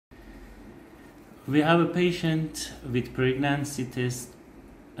We have a patient with pregnancy test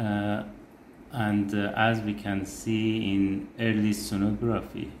and as we can see in early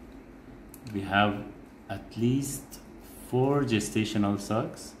sonography, we have at least 4 gestational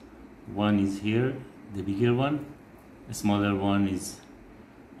sacs. One is here, the bigger one, a smaller one is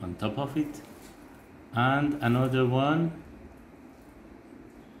on top of it, and another one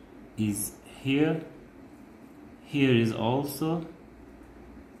is here. Here is also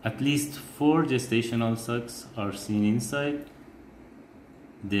at least 4 gestational sacs are seen inside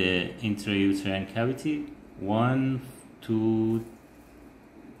the intrauterine cavity. 1, 2,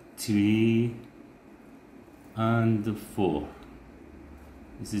 3, and 4.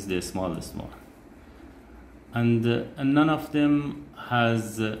 This is the smallest one, and none of them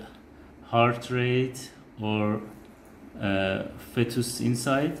has heart rate or fetus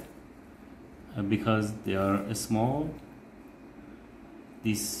inside because they are small.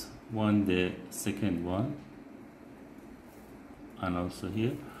 This one, the second one, and also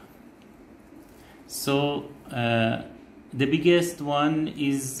here. So the biggest one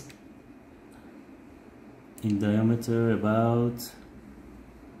is in diameter about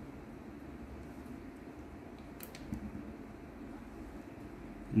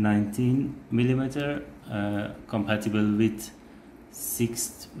 19 millimeter, compatible with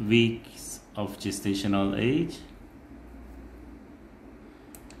 6 weeks of gestational age.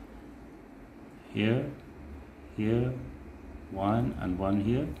 Here, one and one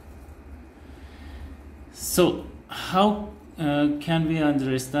here. So how can we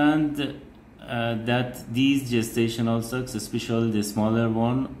understand that these gestational sacs, especially the smaller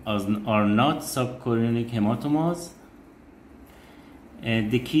one, are not subchorionic hematomas?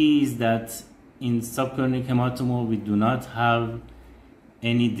 The key is that in subchorionic hematoma we do not have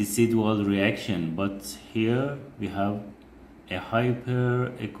any decidual reaction, but here we have a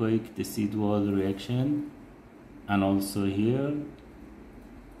hyperechoic decidual reaction, and also here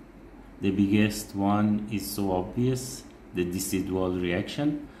the biggest one is so obvious, the decidual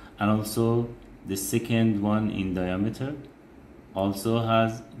reaction, and also the second one in diameter also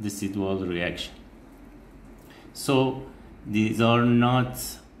has decidual reaction. So these are not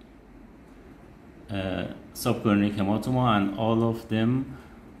subchorionic hematoma, and all of them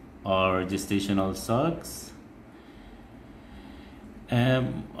are gestational sacs.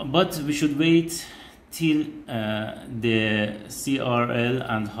 But we should wait till the CRL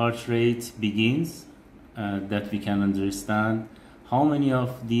and heart rate begins, that we can understand how many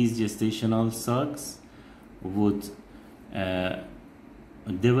of these gestational sacs would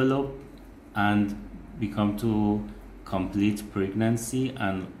develop and become to complete pregnancy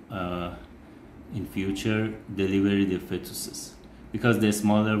and in future deliver the fetuses, because the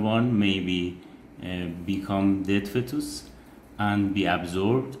smaller one may become dead fetus and be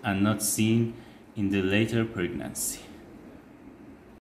absorbed and not seen in the later pregnancy.